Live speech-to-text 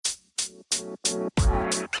On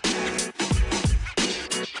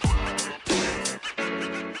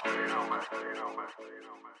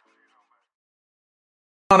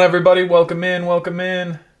everybody, welcome in, welcome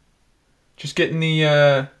in. Just getting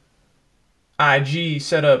the IG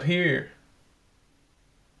set up here.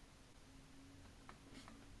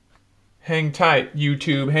 Hang tight,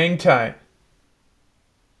 YouTube, hang tight.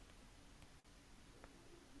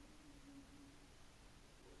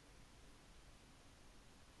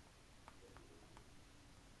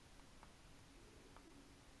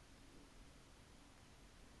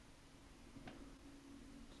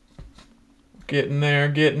 Getting there,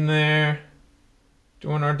 getting there.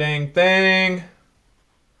 Doing our dang thing.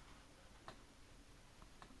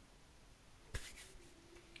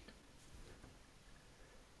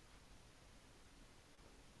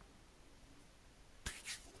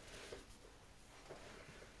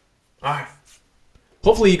 Alright.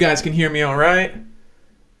 Hopefully you guys can hear me alright.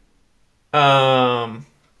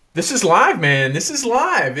 This is live, man. This is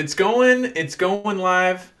live. It's going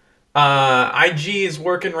live. IG is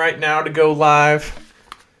working right now to go live.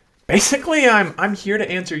 Basically, I'm here to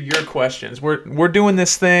answer your questions. We're doing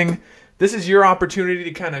this thing. This is your opportunity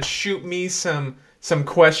to kind of shoot me some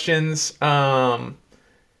questions. We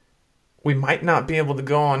might not be able to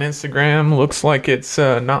go on Instagram. Looks like it's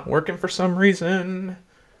not working for some reason.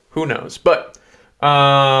 Who knows? But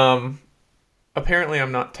apparently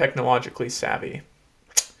I'm not technologically savvy.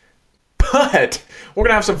 But we're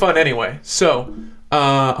gonna have some fun anyway. So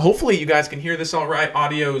hopefully you guys can hear this all right.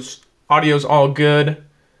 Audio's all good.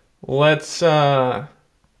 Let's try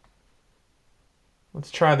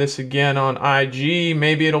this again on IG.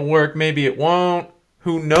 Maybe it'll work, maybe it won't.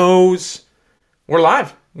 Who knows? We're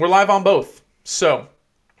live. We're live on both. So,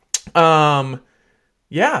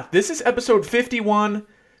 yeah, this is episode 51.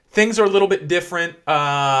 Things are a little bit different.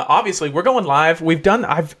 Obviously, we're going live.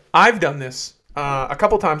 I've done this a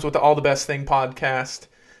couple times with the All the Best Thing podcast.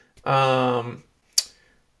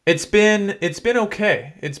 It's been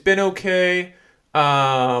okay. It's been okay.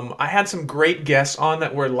 I had some great guests on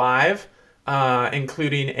that were live,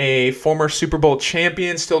 including a former Super Bowl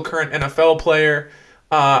champion, still current NFL player.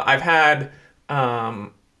 I've had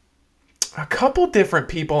a couple different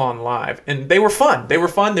people on live, and they were fun. They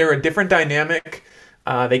were a different dynamic.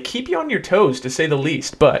 They keep you on your toes, to say the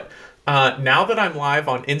least. But now that I'm live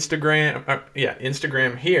on Instagram,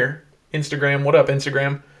 Instagram here, Instagram, what up,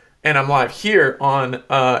 Instagram? And I'm live here on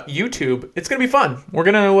YouTube. It's gonna be fun. We're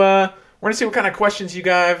gonna see what kind of questions you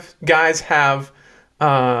guys have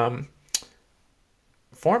for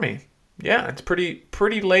me. Yeah, it's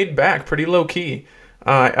pretty laid back, pretty low key.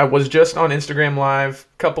 I was just on Instagram Live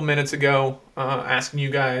a couple minutes ago, asking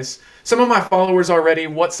you guys, some of my followers already,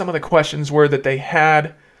 what some of the questions were that they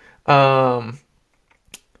had. There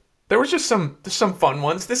was just some fun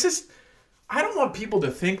ones. I don't want people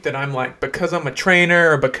to think that I'm like, because I'm a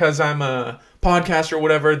trainer or because I'm a podcaster or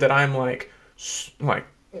whatever, that I'm like,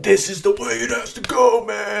 this is the way it has to go,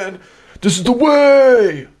 man. This is the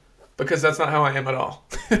way. Because that's not how I am at all.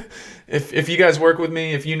 If you guys work with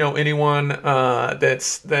me, if you know anyone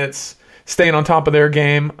that's staying on top of their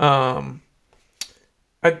game,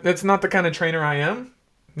 that's not the kind of trainer I am.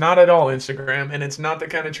 Not at all, Instagram. And it's not the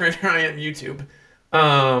kind of trainer I am, YouTube.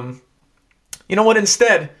 You know what?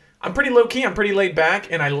 Instead, I'm pretty low-key, I'm pretty laid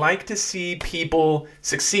back, and I like to see people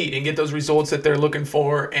succeed and get those results that they're looking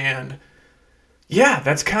for. And yeah,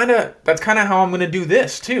 that's kind of how I'm going to do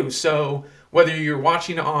this too. So whether you're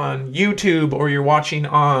watching on YouTube or you're watching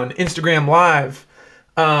on Instagram Live,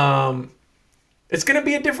 it's going to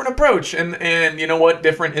be a different approach. And you know what?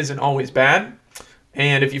 Different isn't always bad.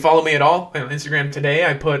 And if you follow me at all on Instagram today,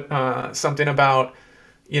 I put something about,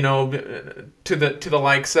 to the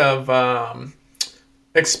likes of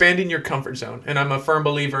expanding your comfort zone. And I'm a firm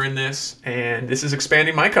believer in this. And this is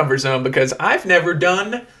expanding my comfort zone because I've never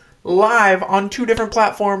done live on two different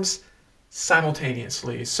platforms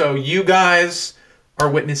simultaneously. So you guys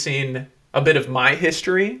are witnessing a bit of my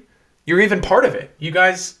history. You're even part of it. You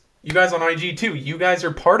guys on IG too. You guys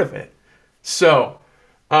are part of it. So,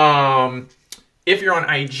 if you're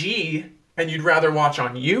on IG and you'd rather watch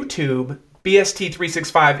on YouTube,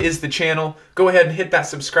 BST365 is the channel. Go ahead and hit that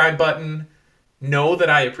subscribe button. Know that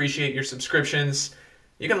I appreciate your subscriptions.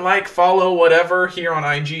 You can like, follow, whatever here on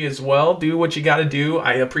IG as well. Do what you got to do.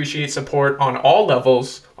 I appreciate support on all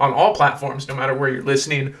levels, on all platforms, no matter where you're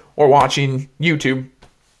listening or watching YouTube.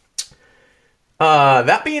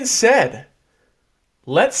 That being said,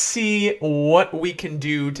 let's see what we can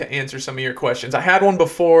do to answer some of your questions. I had one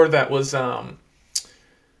before that was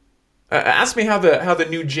asked me how the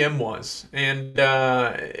new gym was, and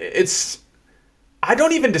it's I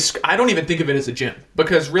don't even think of it as a gym,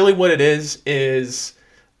 because really what it is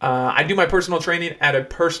I do my personal training at a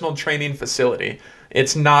personal training facility.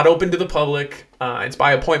 It's not open to the public. It's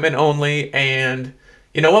by appointment only, and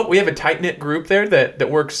you know what? We have a tight knit group there that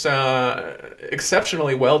works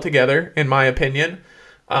exceptionally well together, in my opinion.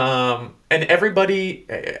 And everybody,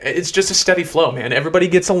 it's just a steady flow, man. Everybody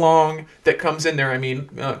gets along that comes in there. I mean,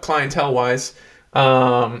 clientele wise,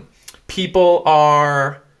 people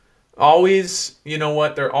are always, you know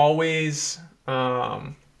what? They're always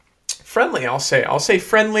friendly. I'll say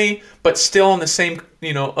friendly, but still on the same,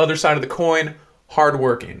 you know, other side of the coin,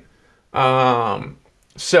 hardworking.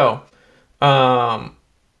 So,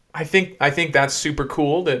 I think that's super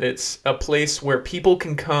cool, that it's a place where people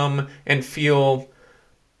can come and feel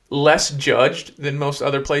less judged than most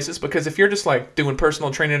other places. Because if you're just like doing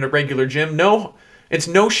personal training at a regular gym, no, it's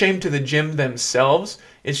no shame to the gym themselves.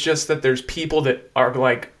 It's just that there's people that are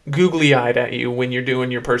like googly eyed at you when you're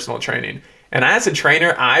doing your personal training. And as a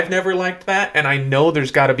trainer, I've never liked that, and I know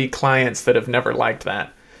there's got to be clients that have never liked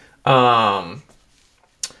that. I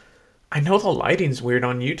know the lighting's weird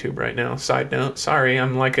on YouTube right now. Side note, sorry,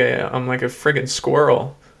 I'm like a friggin'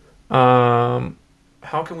 squirrel. How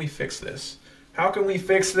can we fix this?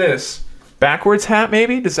 Backwards hat,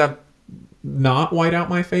 maybe? Does that not white out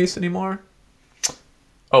my face anymore?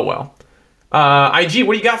 Oh well. IG,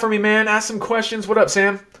 what do you got for me, man? Ask some questions. What up,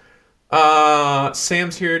 Sam?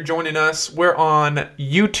 Sam's here joining us. We're on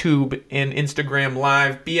YouTube and Instagram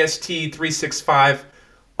Live, BST365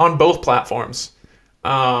 on both platforms.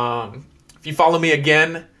 If you follow me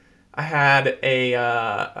again, I had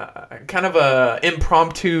a kind of a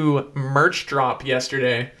impromptu merch drop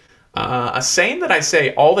yesterday. A saying that I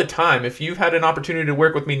say all the time. If you've had an opportunity to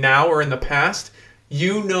work with me now or in the past,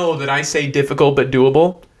 you know that I say difficult but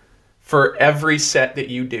doable for every set that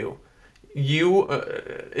you do.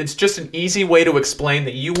 It's just an easy way to explain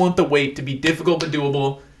that you want the weight to be difficult but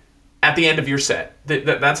doable at the end of your set.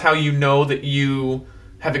 That's how you know that you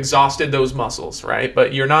have exhausted those muscles, right?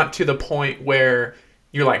 But you're not to the point where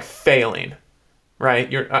you're like failing, right?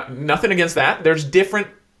 You're nothing against that. There's different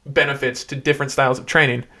benefits to different styles of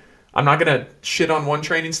training. I'm not going to shit on one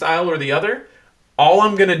training style or the other. All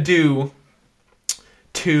I'm going to do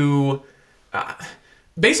to...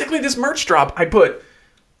 basically, this merch drop, I put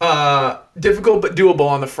difficult but doable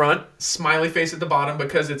on the front, smiley face at the bottom,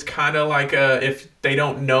 because it's kind of like if they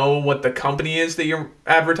don't know what the company is that you're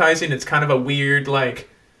advertising, it's kind of a weird, like,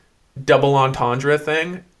 double entendre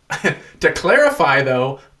thing. To clarify,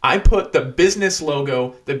 though, I put the business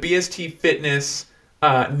logo, the BST Fitness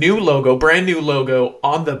new logo, brand new logo,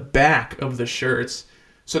 on the back of the shirts,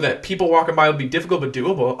 so that people walking by will be difficult but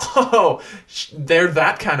doable. Oh, they're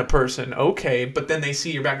that kind of person. Okay, but then they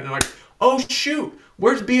see your back and they're like, oh shoot,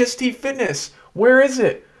 where's BST Fitness? Where is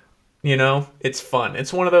it? You know, it's fun.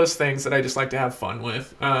 It's one of those things that I just like to have fun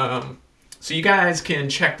with. So you guys can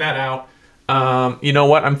check that out. You know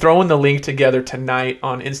what? I'm throwing the link together tonight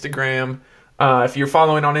on Instagram. If you're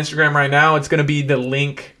following on Instagram right now, it's going to be the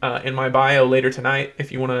link in my bio later tonight.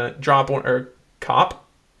 If you want to drop one, or cop.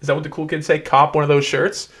 Is that what the cool kids say? Cop one of those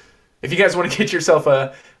shirts. If you guys want to get yourself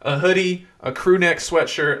a hoodie, a crew neck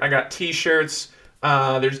sweatshirt, I got t-shirts.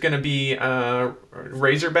 There's going to be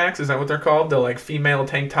Razorbacks. Is that what they're called? The like female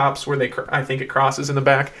tank tops where I think it crosses in the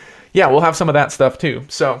back. Yeah, we'll have some of that stuff too.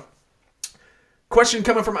 So, question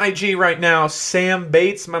coming from IG right now. Sam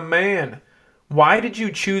Bates, my man. Why did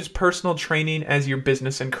you choose personal training as your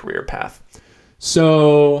business and career path?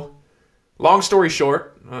 So, long story short,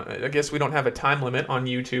 I guess we don't have a time limit on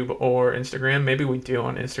YouTube or Instagram. Maybe we do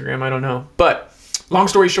on Instagram. I don't know. But long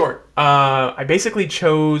story short, I basically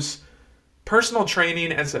chose personal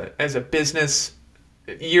training as a business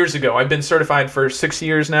years ago. I've been certified for 6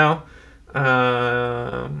 years now.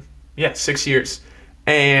 6 years.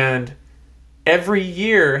 And every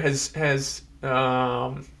year has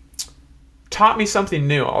taught me something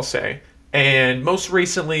new, I'll say. And most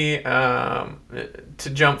recently, to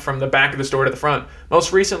jump from the back of the store to the front,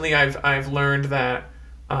 most recently I've learned that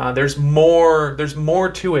there's more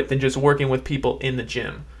to it than just working with people in the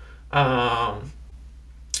gym.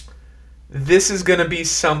 This is going to be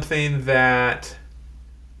something that,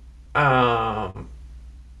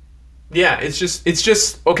 it's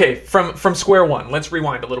just okay. From square one, let's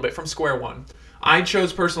rewind a little bit. From square one, I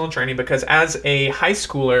chose personal training because as a high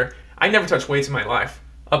schooler, I never touched weights in my life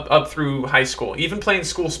up through high school. Even playing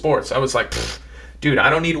school sports, I was like, dude, I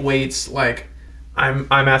don't need weights. Like, I'm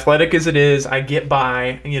athletic as it is. I get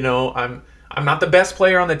by. You know, I'm not the best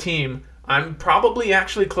player on the team. I'm probably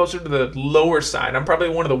actually closer to the lower side. I'm probably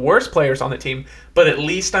one of the worst players on the team, but at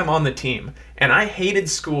least I'm on the team. And I hated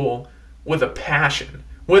school with a passion.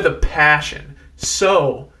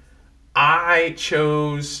 So I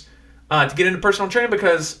chose to get into personal training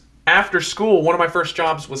because after school, one of my first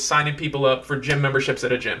jobs was signing people up for gym memberships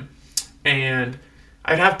at a gym. And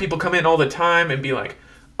I'd have people come in all the time and be like,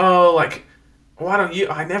 oh, like, why don't you,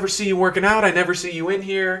 I never see you working out. I never see you in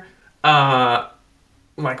here.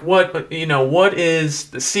 Like what is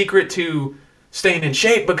the secret to staying in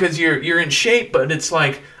shape? Because you're in shape, but it's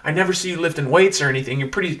like, I never see you lifting weights or anything. You're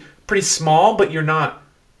pretty small, but you're not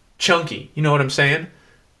chunky. You know what I'm saying?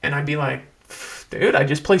 And I'd be like, dude, I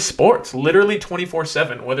just play sports literally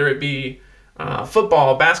 24/7, whether it be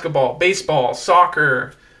football, basketball, baseball,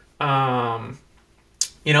 soccer. In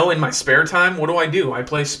my spare time, what do? I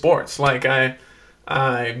play sports. Like I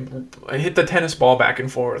hit the tennis ball back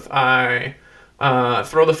and forth. I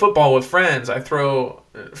throw the football with friends. I throw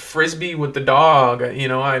frisbee with the dog.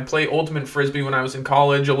 I play ultimate frisbee when I was in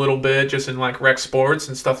college a little bit, just in like rec sports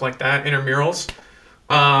and stuff like that, intramurals.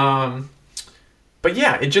 But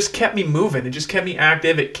yeah, it just kept me moving. It just kept me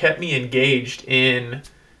active. It kept me engaged in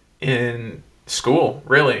school,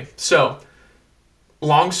 really. So,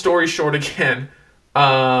 long story short, again,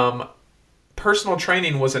 personal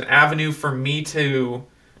training was an avenue for me to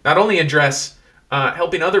not only address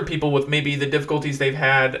helping other people with maybe the difficulties they've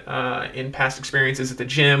had in past experiences at the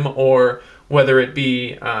gym, or whether it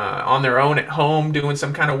be on their own at home doing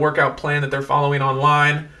some kind of workout plan that they're following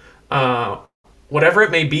online, whatever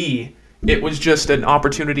it may be. It was just an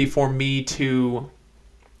opportunity for me to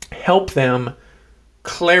help them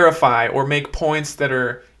clarify or make points that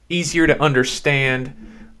are easier to understand.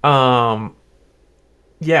 Yeah,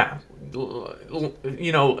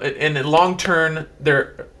 and long term,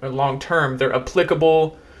 they're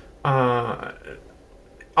applicable all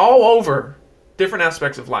over different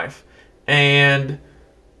aspects of life, and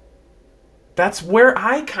that's where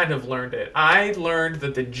I kind of learned it. I learned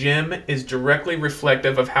that the gym is directly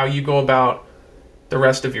reflective of how you go about the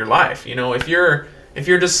rest of your life. If you're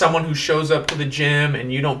just someone who shows up to the gym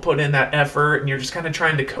and you don't put in that effort and you're just kind of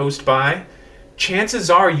trying to coast by, chances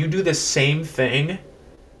are you do the same thing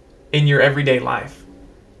in your everyday life.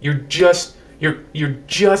 You're just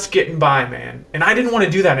getting by, man. And I didn't want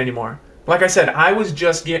to do that anymore. Like I said, I was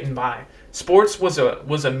just getting by. Sports was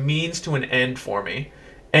a means to an end for me.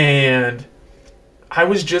 And I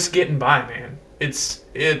was just getting by, man. There's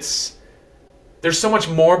so much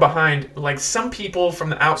more behind. Like, some people from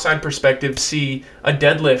the outside perspective see a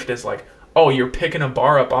deadlift as like, oh, you're picking a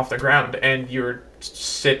bar up off the ground and you're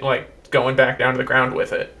going back down to the ground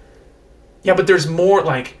with it. Yeah, but there's more.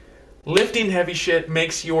 Like, lifting heavy shit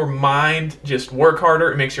makes your mind just work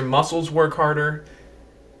harder. It makes your muscles work harder.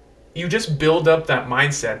 You just build up that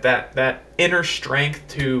mindset, that inner strength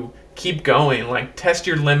to keep going, like test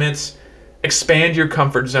your limits, expand your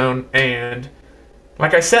comfort zone. And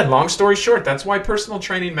like I said, long story short, that's why personal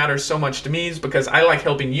training matters so much to me, is because I like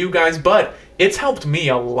helping you guys, but it's helped me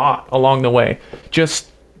a lot along the way. Just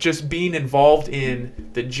being involved in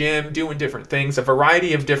the gym, doing different things, a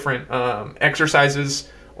variety of different exercises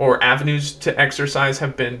or avenues to exercise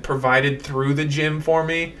have been provided through the gym for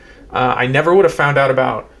me. I never would have found out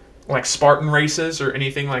about like Spartan races or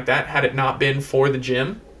anything like that had it not been for the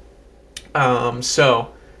gym.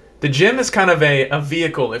 So the gym is kind of a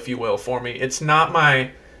vehicle, if you will, for me. It's not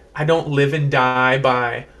I don't live and die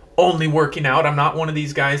by only working out. I'm not one of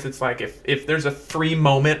these guys that's like, if there's a free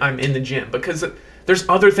moment, I'm in the gym, because there's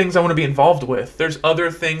other things I want to be involved with. There's other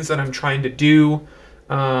things that I'm trying to do.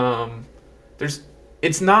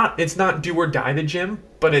 It's not do or die the gym,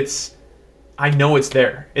 but I know it's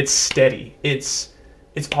there. It's steady. It's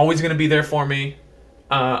always going to be there for me,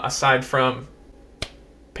 aside from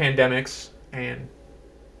pandemics, and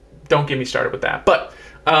don't get me started with that. But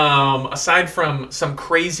aside from some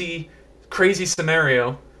crazy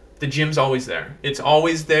scenario, the gym's always there. It's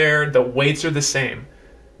always there. The weights are the same.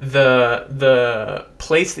 The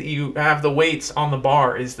place that you have the weights on the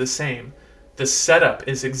bar is the same. The setup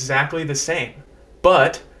is exactly the same.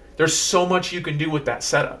 But there's so much you can do with that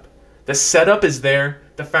setup. The setup is there.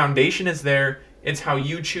 The foundation is there. It's how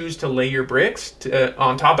you choose to lay your bricks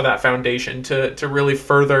on top of that foundation to really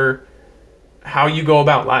further how you go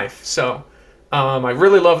about life. So I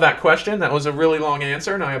really love that question. That was a really long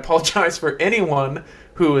answer, and I apologize for anyone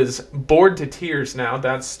who is bored to tears now.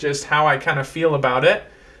 That's just how I kind of feel about it.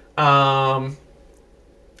 I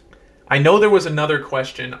know there was another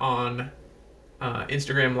question on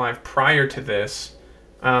Instagram Live prior to this,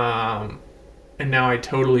 and now I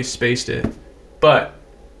totally spaced it. But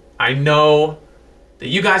I know that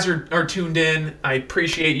you guys are tuned in. I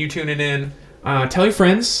appreciate you tuning in. Tell your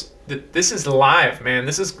friends that this is live, man.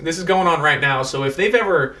 This is going on right now. So if they've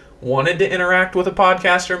ever wanted to interact with a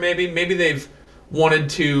podcaster, maybe they've wanted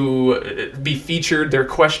to be featured their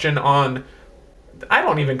question on, I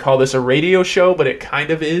don't even call this a radio show, but it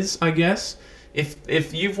kind of is, I guess.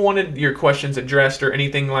 If you've wanted your questions addressed or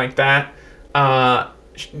anything like that,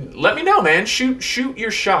 let me know, man. Shoot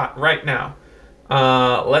your shot right now.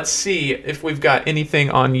 Let's see if we've got anything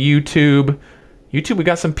on YouTube. YouTube, we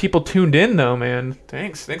got some people tuned in though, man.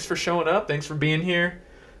 Thanks for showing up. Thanks for being here.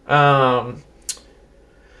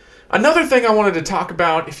 Another thing I wanted to talk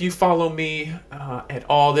about, if you follow me at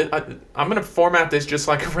all, I'm going to format this just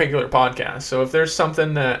like a regular podcast. So if there's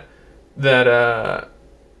something that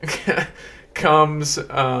comes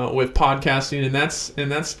with podcasting, and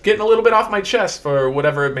that's getting a little bit off my chest for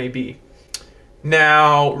whatever it may be.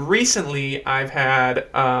 Now, recently I've had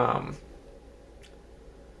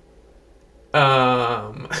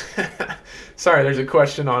sorry, there's a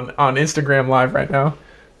question on Instagram Live right now.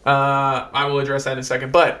 I will address that in a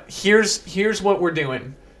second. But here's what we're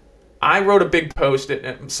doing. I wrote a big post.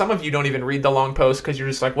 Some of you don't even read the long post because you're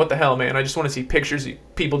just like, what the hell, man? I just want to see pictures of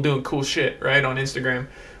people doing cool shit, right, on Instagram.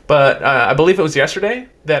 But I believe it was yesterday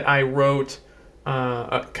that I wrote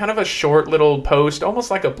kind of a short little post, almost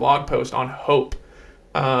like a blog post on hope.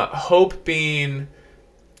 Hope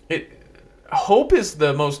is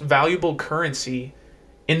the most valuable currency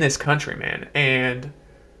in this country, man. And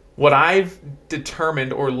what I've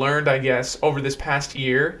determined or learned, I guess, over this past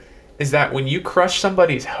year is that when you crush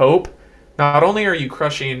somebody's hope, not only are you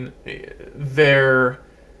crushing their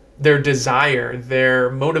desire, their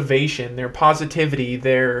motivation, their positivity,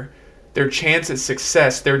 their chance at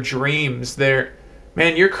success, their dreams,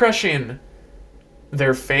 you're crushing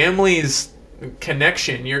their family's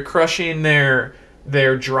connection. You're crushing their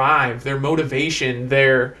drive, their motivation,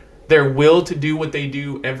 their will to do what they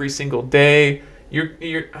do every single day.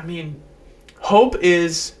 Hope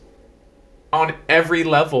is on every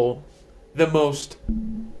level the most,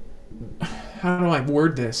 how do I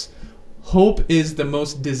word this? Hope is the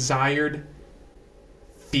most desired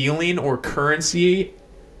feeling or currency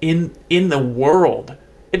in the world.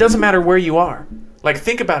 It doesn't matter where you are. Like,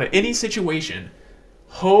 think about it. Any situation,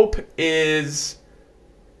 hope is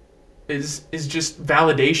just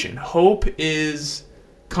validation. Hope is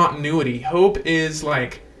continuity. Hope is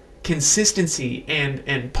like consistency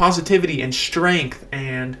and positivity and strength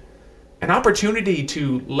and an opportunity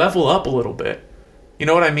to level up a little bit. You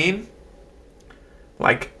know what I mean?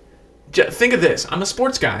 Like, think of this. I'm a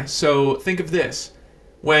sports guy, so think of this.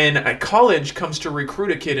 When a college comes to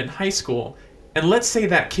recruit a kid in high school, and let's say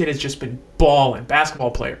that kid has just been balling,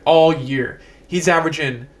 basketball player, all year. He's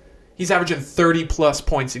averaging 30 plus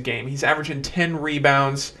points a game. He's averaging 10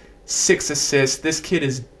 rebounds, 6 assists. This kid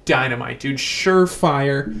is dynamite, dude.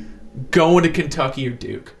 Surefire going to Kentucky or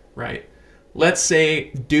Duke, right? Let's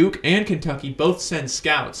say Duke and Kentucky both send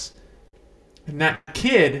scouts. And that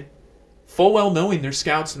kid, full well knowing there's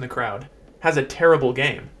scouts in the crowd, has a terrible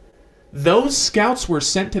game. Those scouts were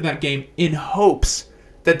sent to that game in hopes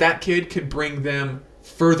that that kid could bring them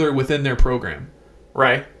further within their program,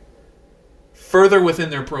 right? Further within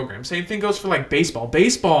their program. Same thing goes for like baseball.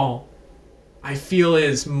 Baseball, I feel,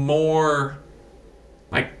 is more,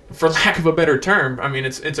 like, for lack of a better term, I mean,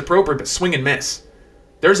 it's appropriate, but swing and miss.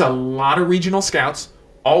 There's a lot of regional scouts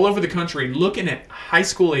all over the country looking at high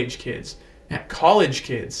school age kids, at college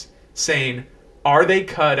kids, saying, are they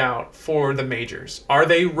cut out for the majors? Are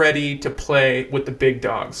they ready to play with the big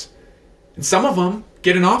dogs? And some of them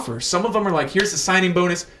get an offer. Some of them are like, here's a signing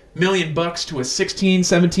bonus, $1 million to a 16,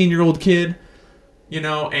 17-year-old kid,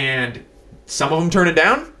 and some of them turn it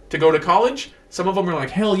down to go to college. Some of them are like,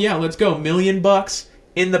 hell yeah, let's go, $1 million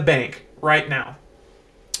in the bank right now.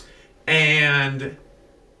 And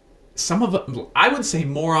some of them, I would say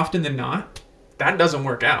more often than not, that doesn't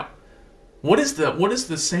work out. What is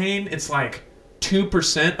the saying? It's like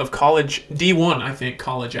 2% of college, D1, I think,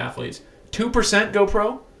 college athletes, 2% go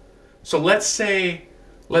pro. So let's say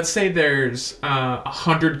there's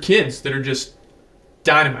 100 kids that are just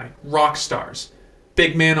dynamite, rock stars,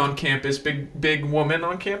 big man on campus, big woman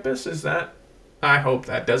on campus. Is that? I hope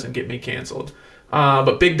that doesn't get me canceled.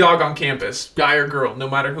 But big dog on campus, guy or girl, no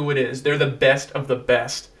matter who it is, they're the best of the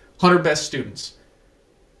best. 100 best students.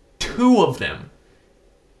 2 of them.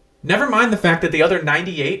 Never mind the fact that the other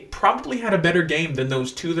 98 probably had a better game than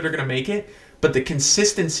those 2 that are going to make it, but the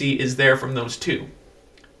consistency is there from those 2.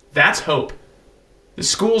 That's hope. The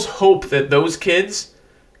schools hope that those kids...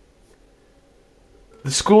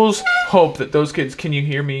 Can you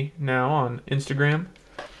hear me now on Instagram?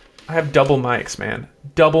 I have double mics, man.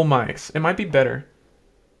 Double mics. It might be better.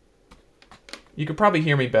 You could probably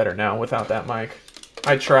hear me better now without that mic.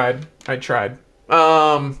 I tried.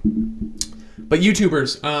 But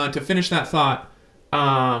YouTubers, to finish that thought,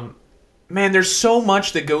 man, there's so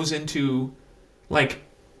much that goes into, like,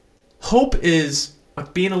 hope is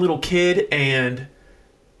like being a little kid and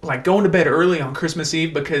like going to bed early on Christmas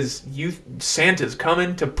Eve because Santa's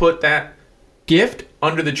coming to put that gift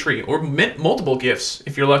under the tree, or multiple gifts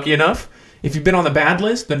if you're lucky enough. If you've been on the bad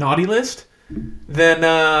list, the naughty list, then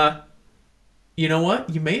you know what?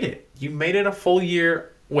 You made it. You made it a full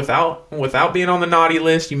year without being on the naughty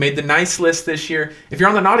list. You made the nice list this year. If you're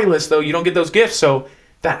on the naughty list though, you don't get those gifts. So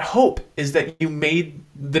that hope is that you made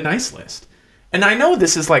the nice list. And I know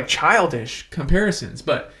this is like childish comparisons,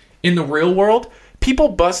 but in the real world, people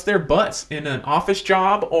bust their butts in an office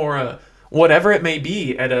job or whatever it may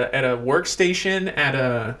be, at a workstation, at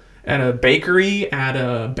a bakery, at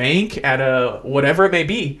a bank, at a whatever it may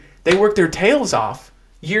be. They work their tails off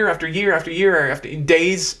year after year after year after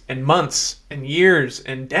days and months and years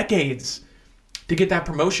and decades to get that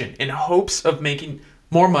promotion in hopes of making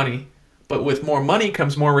more money. But with more money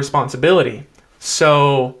comes more responsibility.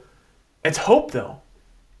 So it's hope though.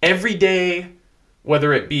 Every day,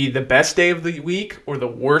 whether it be the best day of the week or the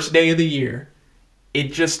worst day of the year,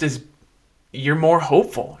 it just is, you're more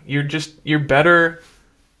hopeful. You're better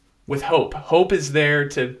with hope. Hope is there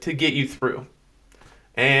to get you through.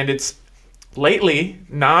 And it's lately,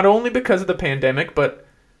 not only because of the pandemic, but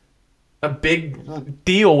a big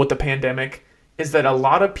deal with the pandemic is that a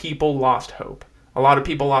lot of people lost hope. A lot of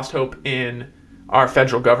people lost hope in our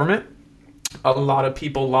federal government. A lot of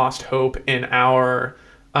people lost hope in our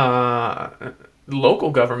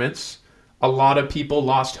local governments. A lot of people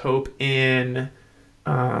lost hope in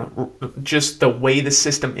just the way the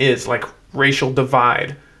system is, like racial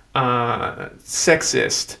divide, being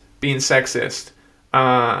sexist.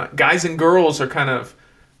 Guys and girls are kind of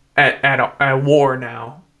at war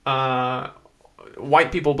now.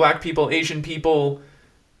 White people, black people, Asian people.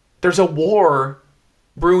 There's a war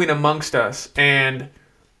brewing amongst us, and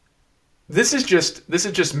this is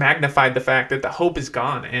just magnified the fact that the hope is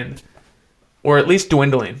gone, and or at least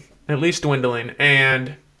dwindling.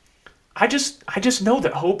 And I just know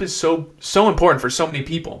that hope is so important for so many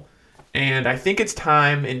people. And I think it's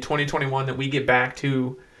time in 2021 that we get back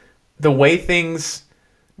to the way things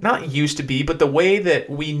not used to be, but the way that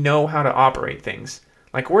we know how to operate things.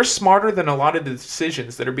 Like, we're smarter than a lot of the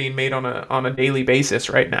decisions that are being made on a daily basis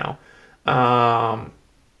right now.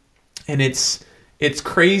 And it's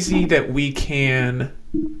crazy that we can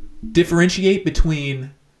differentiate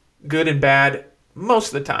between good and bad most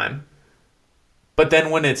of the time. But then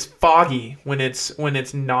when it's foggy, when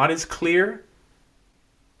it's not as clear,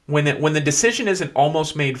 when the decision isn't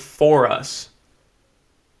almost made for us,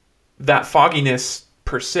 that fogginess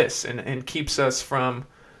persists and keeps us from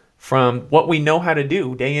what we know how to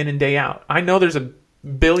do day in and day out. I know there's a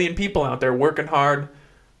billion people out there working hard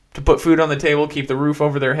to put food on the table, keep the roof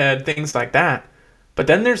over their head, things like that. But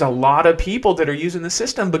then there's a lot of people that are using the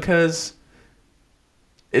system because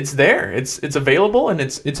it's there, it's available, and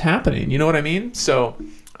it's happening. You know what I mean? So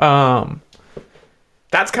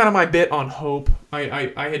that's kind of my bit on hope.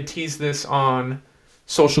 I had teased this on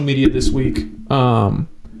social media this week.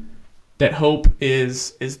 That hope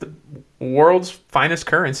is the world's finest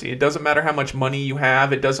currency. It doesn't matter how much money you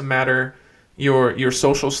have. It doesn't matter your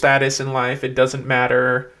social status in life. It doesn't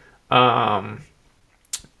matter.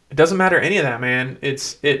 It doesn't matter any of that, man.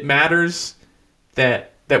 It matters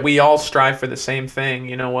that we all strive for the same thing.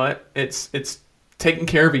 You know what? It's taking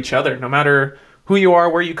care of each other, no matter who you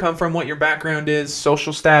are, where you come from, what your background is,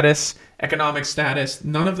 social status, economic status.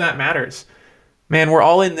 None of that matters. Man, we're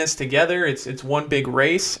all in this together. It's one big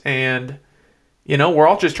race, and we're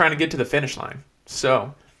all just trying to get to the finish line.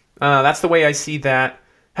 So that's the way I see that.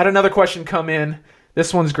 Had another question come in.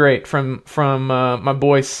 This one's great from my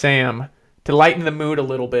boy Sam, to lighten the mood a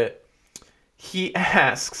little bit. He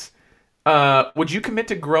asks, would you commit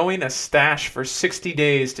to growing a stash for 60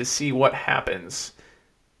 days to see what happens?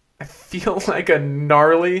 I feel like a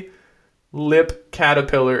gnarly lip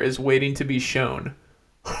caterpillar is waiting to be shown.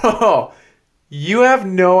 Oh, you have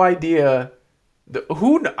no idea.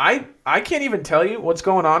 I can't even tell you what's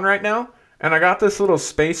going on right now. And I got this little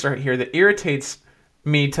space right here that irritates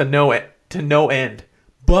me to no end.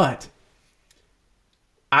 But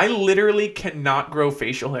I literally cannot grow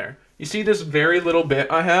facial hair. You see this very little bit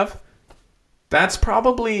I have? That's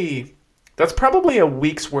probably a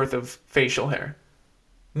week's worth of facial hair.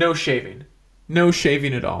 No shaving. No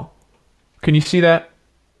shaving at all. Can you see that?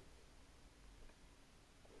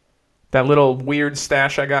 That little weird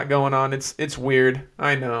stash I got going on. It's weird.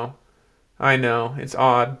 I know. It's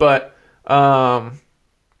odd, but that's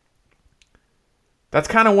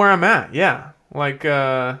kind of where I'm at. Yeah. Like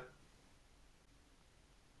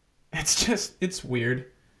it's weird.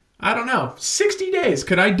 I don't know. 60 days.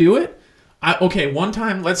 Could I do it? Okay, one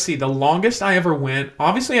time, let's see, the longest I ever went.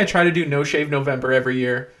 Obviously, I try to do No Shave November every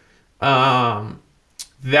year. Um,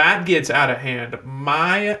 that gets out of hand.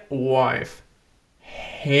 My wife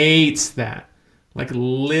hates that. Like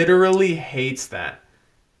literally hates that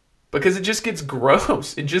because it just gets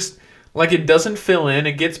gross. It just like it doesn't fill in.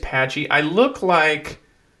 It gets patchy. I look like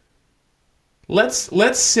let's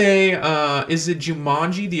say is it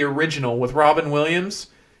Jumanji the original with Robin Williams?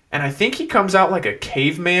 And I think he comes out like a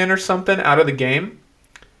caveman or something out of the game.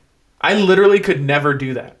 I literally could never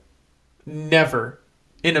do that. Never.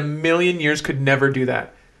 In a million years could never do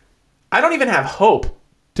that. I don't even have hope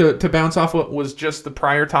to bounce off what was just the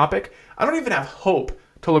prior topic. I don't even have hope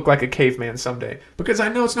to look like a caveman someday because I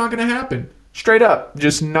know it's not going to happen. Straight up,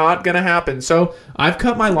 just not going to happen. So I've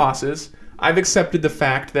cut my losses. I've accepted the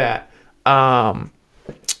fact that I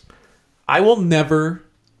will never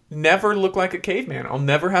look like a caveman. I'll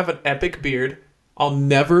never have an epic beard. I'll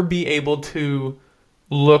never be able to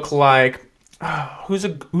look like who's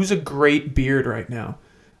a great beard right now.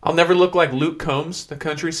 I'll never look like Luke Combs, the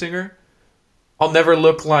country singer. I'll never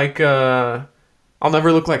look like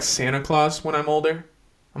Santa Claus when I'm older.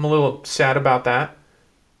 I'm a little sad about that.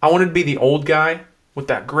 I wanted to be the old guy with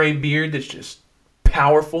that gray beard that's just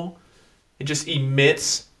powerful. It just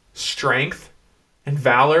emits strength and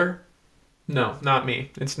valor. No, not me.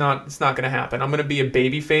 It's not going to happen. I'm going to be a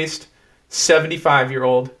baby-faced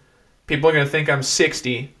 75-year-old. People are going to think I'm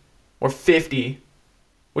 60 or 50,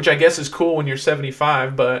 which I guess is cool when you're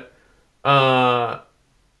 75, but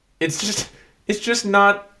it's just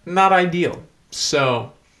not ideal.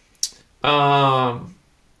 So,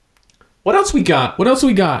 what else we got?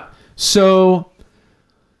 So,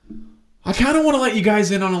 I kind of want to let you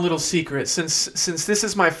guys in on a little secret since this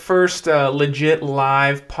is my first legit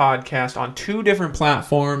live podcast on 2 different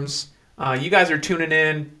platforms. You guys are tuning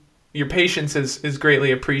in. Your patience is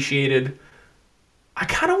greatly appreciated. I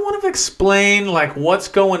kind of want to explain like what's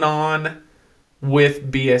going on with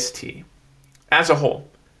BST as a whole.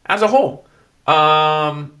 Like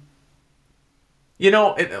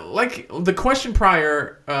the question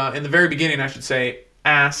prior, in the very beginning, I should say,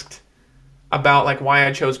 asked about like why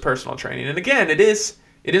I chose personal training. And again, it is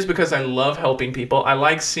because I love helping people. I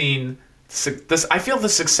like seeing this. I feel the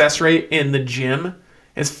success rate in the gym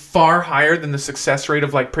is far higher than the success rate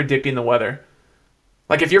of like predicting the weather.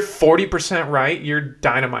 Like if you're 40% right, you're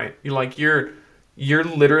dynamite. You're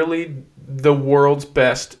literally the world's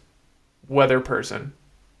best weather person.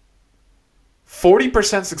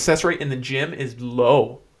 40% success rate in the gym is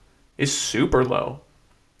super low.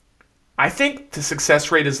 I think the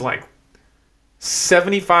success rate is like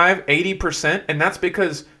 75, 80%, and that's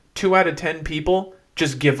because 2 out of 10 people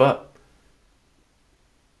just give up.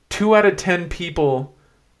 2 out of 10 people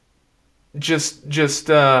just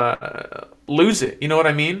lose it. You know what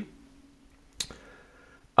I mean?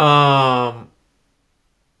 I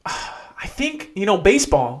think,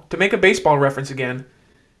 baseball, to make a baseball reference again,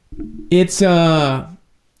 it's 3 out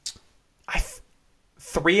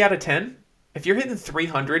of 10. If you're hitting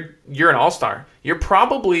 300, you're an all-star. You're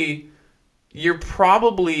probably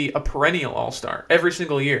a perennial all-star every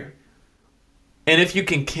single year. And if you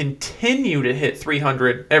can continue to hit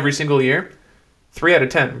 300 every single year, 3 out of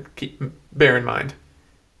 10, bear in mind,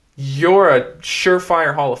 you're a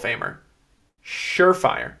surefire Hall of Famer.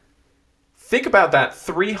 Surefire. Think about that,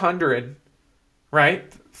 300,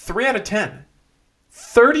 right? 3 out of 10.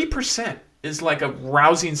 30% is like a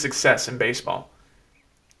rousing success in baseball.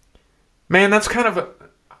 Man, that's kind of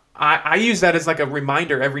I use that as like a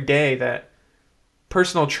reminder every day that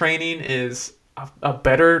personal training is a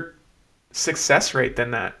better success rate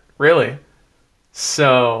than that, really.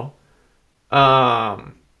 So, yeah,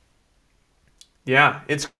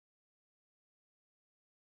 it's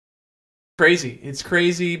crazy. It's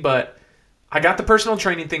crazy, but I got the personal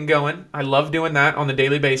training thing going. I love doing that on the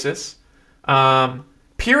daily basis.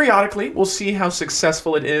 Periodically, we'll see how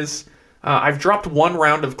successful it is. I've dropped 1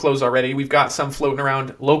 round of clothes already. We've got some floating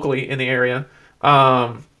around locally in the area.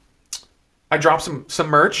 I dropped some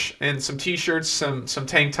merch and some t-shirts, some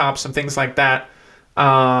tank tops, some things like that.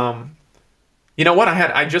 You know what?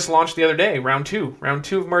 I just launched the other day, round 2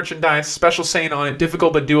 of merchandise, special saying on it,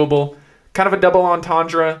 difficult but doable, kind of a double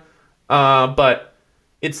entendre, but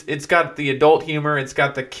it's got the adult humor, it's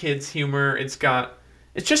got the kids humor, it's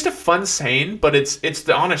just a fun saying, but it's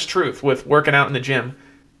the honest truth with working out in the gym.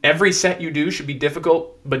 Every set you do should be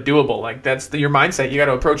difficult but doable. Like that's your mindset you got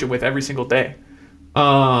to approach it with every single day.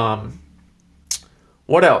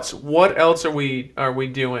 What else? What else are we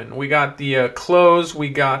doing? We got the clothes, we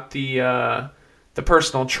got the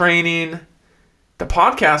personal training, the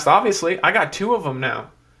podcast. Obviously, I got 2 of them now.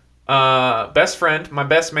 best friend, my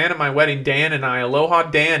best man at my wedding, Dan, and I, Aloha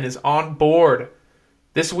Dan, is on board.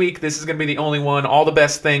 This week, this is going to be the only one. All the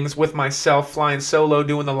best things with myself, flying solo,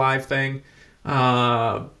 doing the live thing.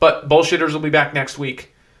 But Bullshitters will be back next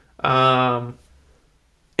week.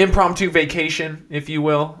 Impromptu vacation, if you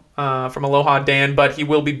will, from Aloha Dan, but he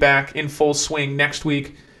will be back in full swing next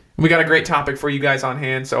week. We got a great topic for you guys on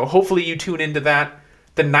hand, so hopefully you tune into that.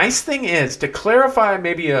 The nice thing is, to clarify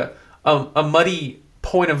maybe a muddy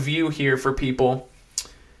point of view here for people,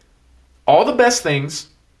 all the best things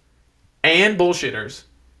and Bullshitters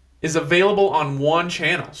is available on one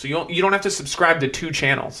channel. So you don't have to subscribe to two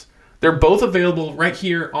channels. They're both available right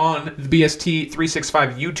here on the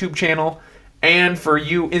BST365 YouTube channel. And for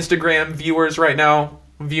you Instagram viewers right now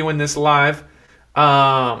viewing this live,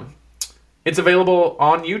 it's available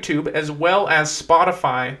on YouTube as well as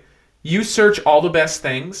Spotify. You search All the Best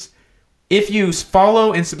Things. If you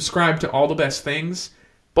follow and subscribe to All the Best Things,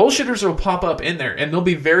 Bullshitters will pop up in there, and they'll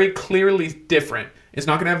be very clearly different. It's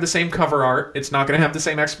not going to have the same cover art. It's not going to have the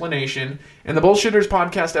same explanation. And the Bullshitters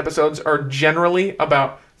podcast episodes are generally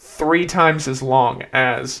about 3 times as long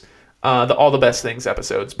as the All the Best Things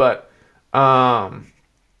episodes. But,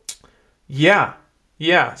 yeah.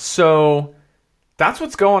 So that's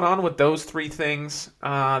what's going on with those 3 things.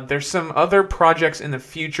 There's some other projects in the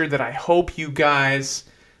future that I hope you guys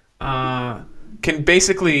can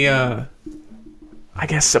basically, I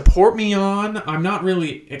guess, support me on. I'm not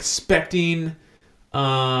really expecting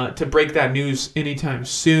to break that news anytime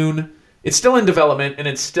soon. It's still in development, and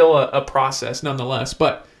it's still a process nonetheless.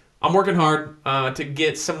 But I'm working hard to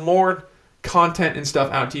get some more content and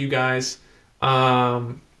stuff out to you guys.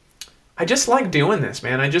 I just like doing this,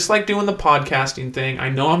 man. I just like doing the podcasting thing. I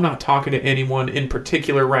know I'm not talking to anyone in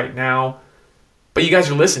particular right now, but you guys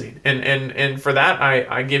are listening. And for that,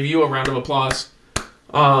 I give you a round of applause.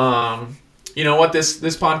 You know what? This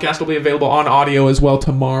podcast will be available on audio as well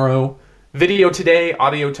tomorrow. Video today,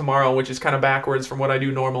 audio tomorrow, which is kind of backwards from what I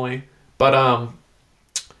do normally. But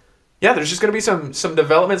yeah, there's just going to be some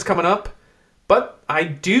developments coming up. But I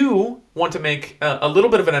do want to make a little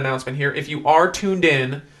bit of an announcement here. If you are tuned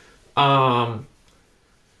in, I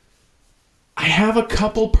have a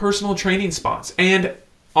couple personal training spots. And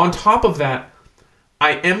on top of that,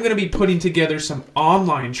 I am going to be putting together some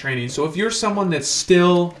online training. So if you're someone that's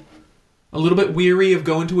still a little bit weary of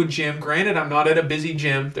going to a gym, granted, I'm not at a busy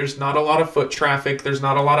gym. There's not a lot of foot traffic. There's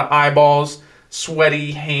not a lot of eyeballs,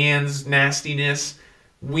 sweaty hands, nastiness.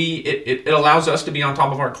 It allows us to be on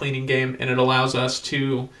top of our cleaning game, and it allows us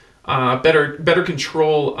to better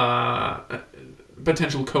control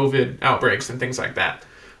potential COVID outbreaks and things like that.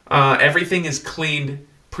 Everything is cleaned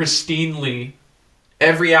pristinely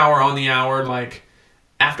every hour on the hour, like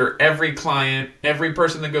after every client, every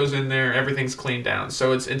person that goes in there, everything's cleaned down.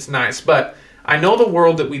 So it's nice. But I know the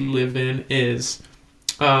world that we live in is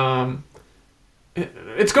it's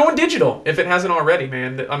going digital if it hasn't already,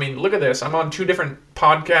 man. I mean, look at this. I'm on 2 different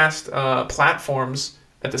podcast platforms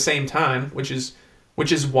at the same time, which is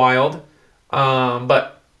wild.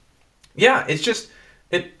 But yeah, it's just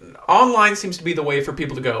online seems to be the way for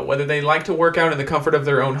people to go, whether they like to work out in the comfort of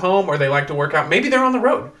their own home or they like to work out. Maybe they're on the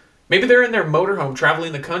road. Maybe they're in their motorhome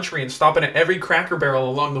traveling the country and stopping at every Cracker Barrel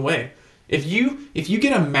along the way. If you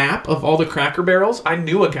get a map of all the Cracker Barrels, I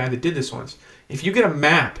knew a guy that did this once. If you get a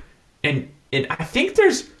map, and I think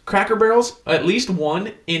there's Cracker Barrels, at least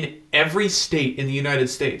one in every state in the United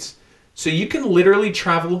States. So you can literally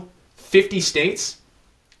travel 50 states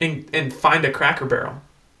and find a Cracker Barrel.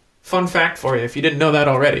 Fun fact for you if you didn't know that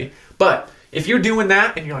already. But if you're doing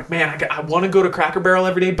that and you're like, man, I want to go to Cracker Barrel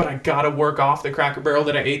every day, but I got to work off the Cracker Barrel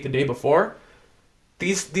that I ate the day before,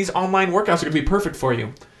 these online workouts are going to be perfect for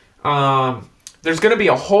you. There's going to be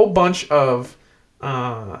a whole bunch of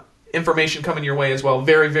information coming your way as well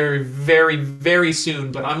very, very, very, very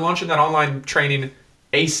soon. But I'm launching that online training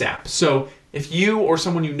ASAP. So if you or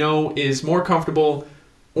someone you know is more comfortable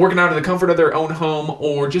working out of the comfort of their own home,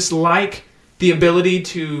 or just like the ability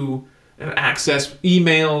to access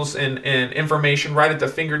emails and information right at the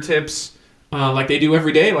fingertips like they do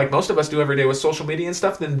every day, like most of us do every day with social media and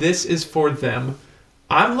stuff, then this is for them.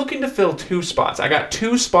 I'm looking to fill 2 spots. I got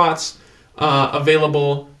 2 spots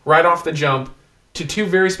available right off the jump to 2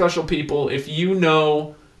 very special people. If you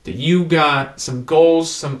know that you got some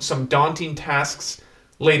goals, some daunting tasks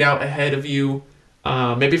laid out ahead of you,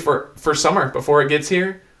 maybe for summer before it gets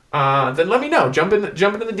here, then let me know. Jump into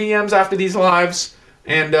the DMs after these lives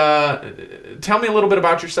and tell me a little bit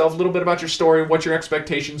about yourself, a little bit about your story, what your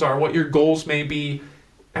expectations are, what your goals may be,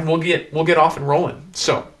 and we'll get off and rolling.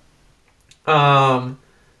 So,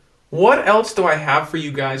 what else do I have for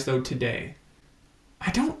you guys though today? I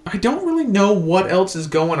don't really know what else is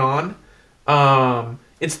going on.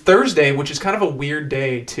 It's Thursday, which is kind of a weird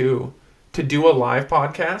day to do a live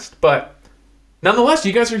podcast, but nonetheless,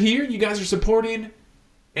 you guys are here, you guys are supporting,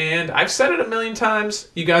 and I've said it a million times,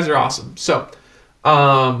 you guys are awesome. So,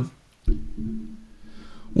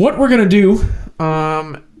 what we're gonna do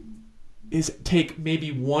is take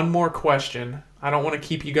maybe one more question. I don't want to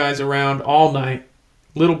keep you guys around all night.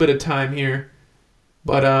 Little bit of time here,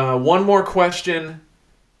 but one more question,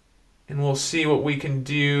 and we'll see what we can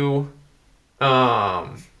do.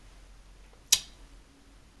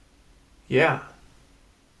 Yeah,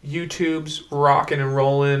 YouTube's rocking and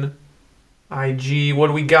rolling. IG, what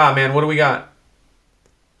do we got, man? What do we got?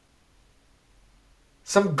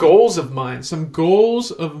 Some goals of mine. Some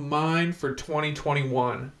goals of mine for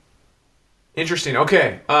 2021. Interesting.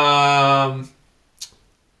 Okay.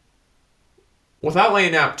 Without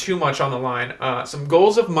laying out too much on the line, some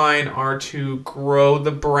goals of mine are to grow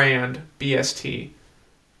the brand BST.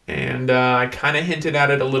 And I kind of hinted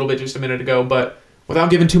at it a little bit just a minute ago, but without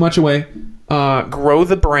giving too much away, grow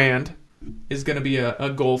the brand is going to be a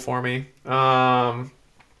goal for me. I'm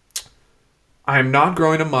not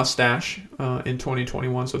growing a mustache in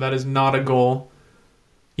 2021, so that is not a goal.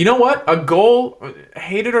 You know what? A goal,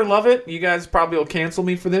 hate it or love it, you guys probably will cancel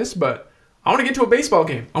me for this, but I want to get to a baseball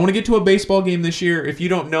game. I want to get to a baseball game this year. If you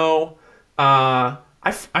don't know, I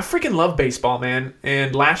freaking love baseball, man.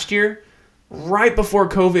 And last year, right before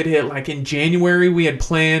COVID hit, like in January, we had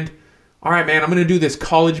planned, all right, man, I'm going to do this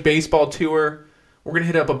college baseball tour. We're going to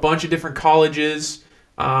hit up a bunch of different colleges.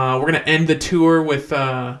 We're going to end the tour with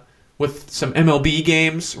some MLB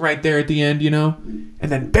games right there at the end, you know?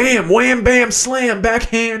 And then bam, wham, bam, slam,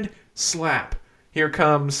 backhand, slap. Here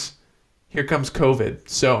comes COVID.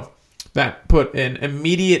 So that put an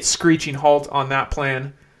immediate screeching halt on that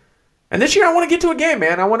plan. And this year I want to get to a game,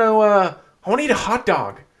 man. I want to eat a hot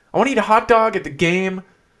dog. I want to eat a hot dog at the game.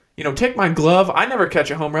 You know, take my glove. I never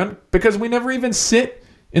catch a home run because we never even sit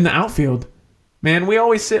in the outfield. Man, we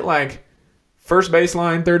always sit like first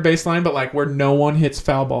baseline, third baseline, but like where no one hits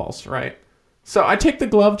foul balls, right? So I take the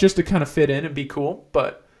glove just to kind of fit in and be cool,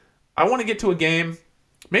 but I want to get to a game,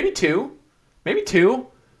 maybe two.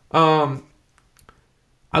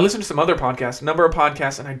 I listen to some other podcasts, a number of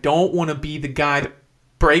podcasts, and I don't want to be the guy that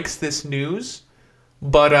breaks this news,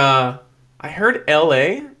 but I heard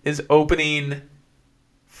LA is opening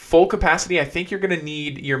full capacity. I think you're going to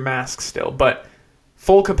need your mask still, but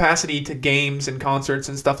full capacity to games and concerts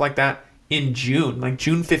and stuff like that in June, like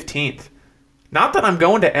June 15th. Not that I'm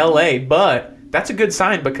going to LA, but that's a good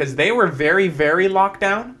sign because they were very, very locked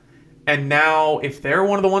down. And now if they're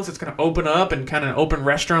one of the ones that's going to open up and kind of open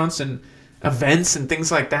restaurants and events and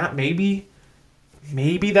things like that, maybe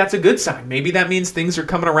that's a good sign. Maybe that means things are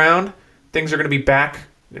coming around. Things are going to be back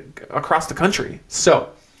across the country. So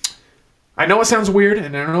I know it sounds weird,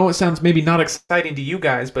 and I know it sounds maybe not exciting to you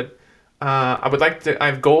guys, but I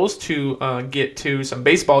have goals to get to some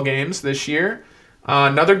baseball games this year.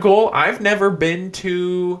 Another goal, I've never been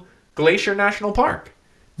to Glacier National Park.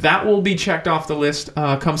 That will be checked off the list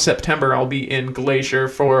come September. I'll be in Glacier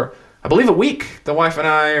for, I believe, a week. The wife and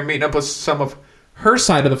I are meeting up with some of her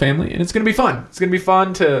side of the family, and it's going to be fun. It's going to be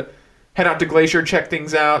fun to head out to Glacier, check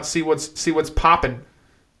things out, see what's popping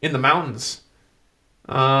in the mountains.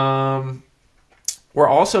 We're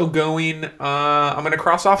also going, I'm going to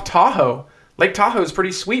cross off Tahoe. Lake Tahoe is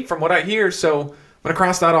pretty sweet from what I hear, so I'm going to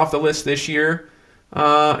cross that off the list this year.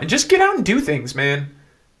 And just get out and do things, man.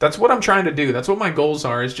 That's what I'm trying to do. That's what my goals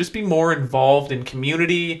are, is just be more involved in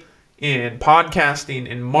community, in podcasting,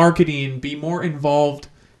 in marketing, be more involved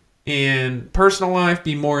in personal life,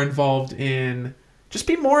 be more involved, man.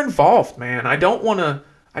 I don't want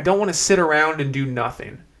to sit around and do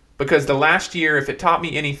nothing. Because the last year, if it taught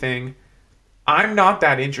me anything, I'm not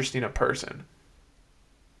that interesting a person.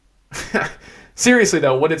 Seriously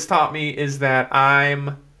though, what it's taught me is that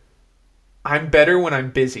I'm better when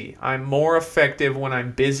I'm busy. I'm more effective when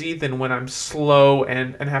I'm busy than when I'm slow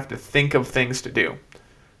and have to think of things to do.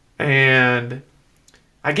 And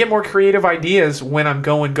I get more creative ideas when I'm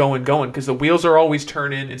going, because the wheels are always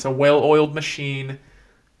turning. It's a well-oiled machine,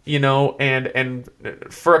 you know, and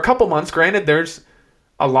for a couple months, granted, there's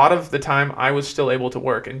a lot of the time I was still able to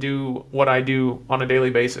work and do what I do on a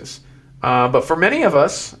daily basis. But for many of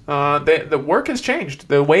us, the work has changed.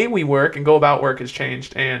 The way we work and go about work has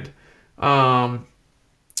changed. And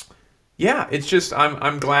yeah, it's just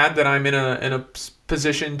I'm glad that I'm in a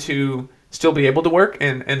position to still be able to work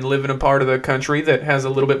and live in a part of the country that has a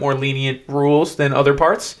little bit more lenient rules than other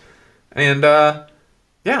parts. And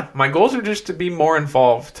yeah, my goals are just to be more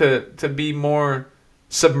involved, to be more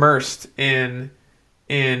submersed in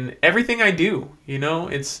in everything I do.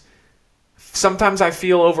 It's sometimes I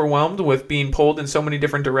feel overwhelmed with being pulled in so many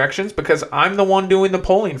different directions because I'm the one doing the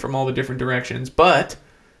pulling from all the different directions. But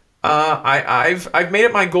I've made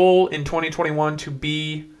it my goal in 2021 to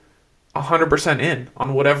be 100% in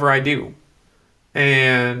on whatever I do,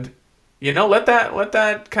 and let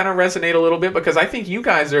that kind of resonate a little bit, because I think you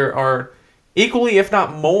guys are equally, if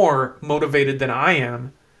not more, motivated than I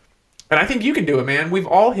am. And I think you can do it, man. We've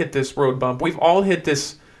all hit this road bump. We've all hit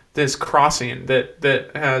this crossing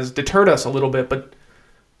that has deterred us a little bit. But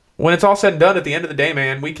when it's all said and done, at the end of the day,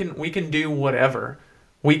 man, we can do whatever.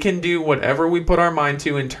 We can do whatever we put our mind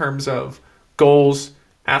to in terms of goals,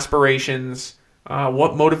 aspirations,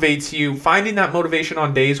 what motivates you. Finding that motivation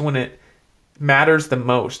on days when it matters the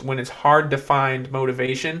most, when it's hard to find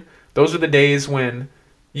motivation. Those are the days when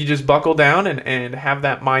you just buckle down and have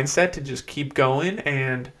that mindset to just keep going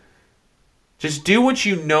and just do what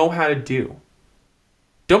you know how to do.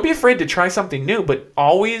 Don't be afraid to try something new, but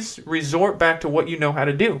always resort back to what you know how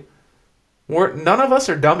to do. None of us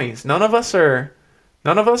are dummies. None of us are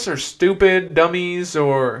stupid dummies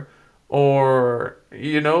or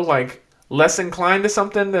like less inclined to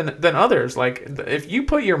something than others. Like, if you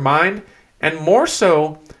put your mind, and more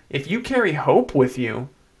so if you carry hope with you,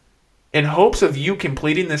 in hopes of you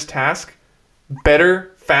completing this task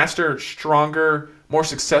better, faster, stronger, more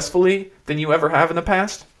successfully than you ever have in the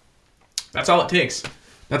past, that's all it takes.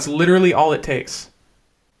 That's literally all it takes.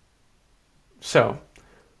 So,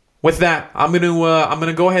 with that, I'm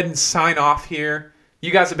gonna go ahead and sign off here.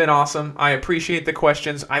 You guys have been awesome. I appreciate the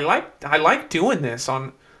questions. I like doing this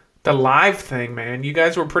on the live thing, man. You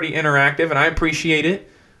guys were pretty interactive, and I appreciate it.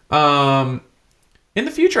 In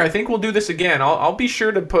the future, I think we'll do this again. I'll be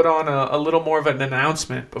sure to put on a little more of an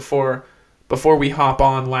announcement before we hop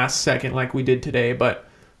on last second like we did today. But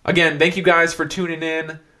again, thank you guys for tuning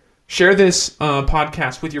in. Share this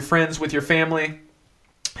podcast with your friends, with your family.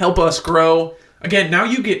 Help us grow. Again, now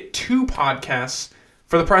you get 2 podcasts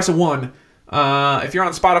for the price of 1. If you're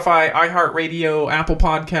on Spotify, iHeartRadio, Apple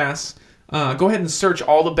Podcasts, go ahead and search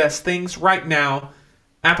All the Best Things right now.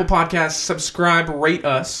 Apple Podcasts, subscribe, rate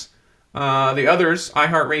us. The others,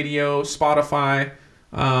 iHeartRadio, Spotify,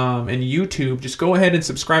 and YouTube, just go ahead and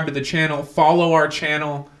subscribe to the channel. Follow our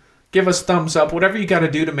channel. Give us thumbs up. Whatever you got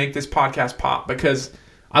to do to make this podcast pop, because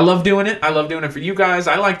I love doing it. I love doing it for you guys.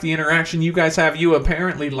 I like the interaction you guys have. You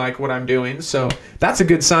apparently like what I'm doing, so that's a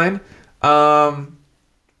good sign.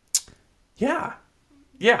 Yeah.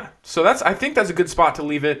 So I think that's a good spot to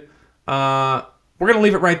leave it. We're going to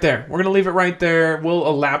leave it right there. We'll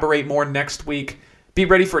elaborate more next week. Be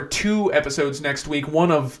ready for 2 episodes next week.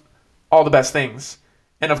 One of All the Best Things.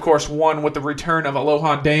 And, of course, one with the return of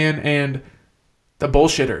Aloha Dan and the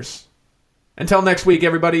Bullshitters. Until next week,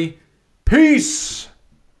 everybody. Peace!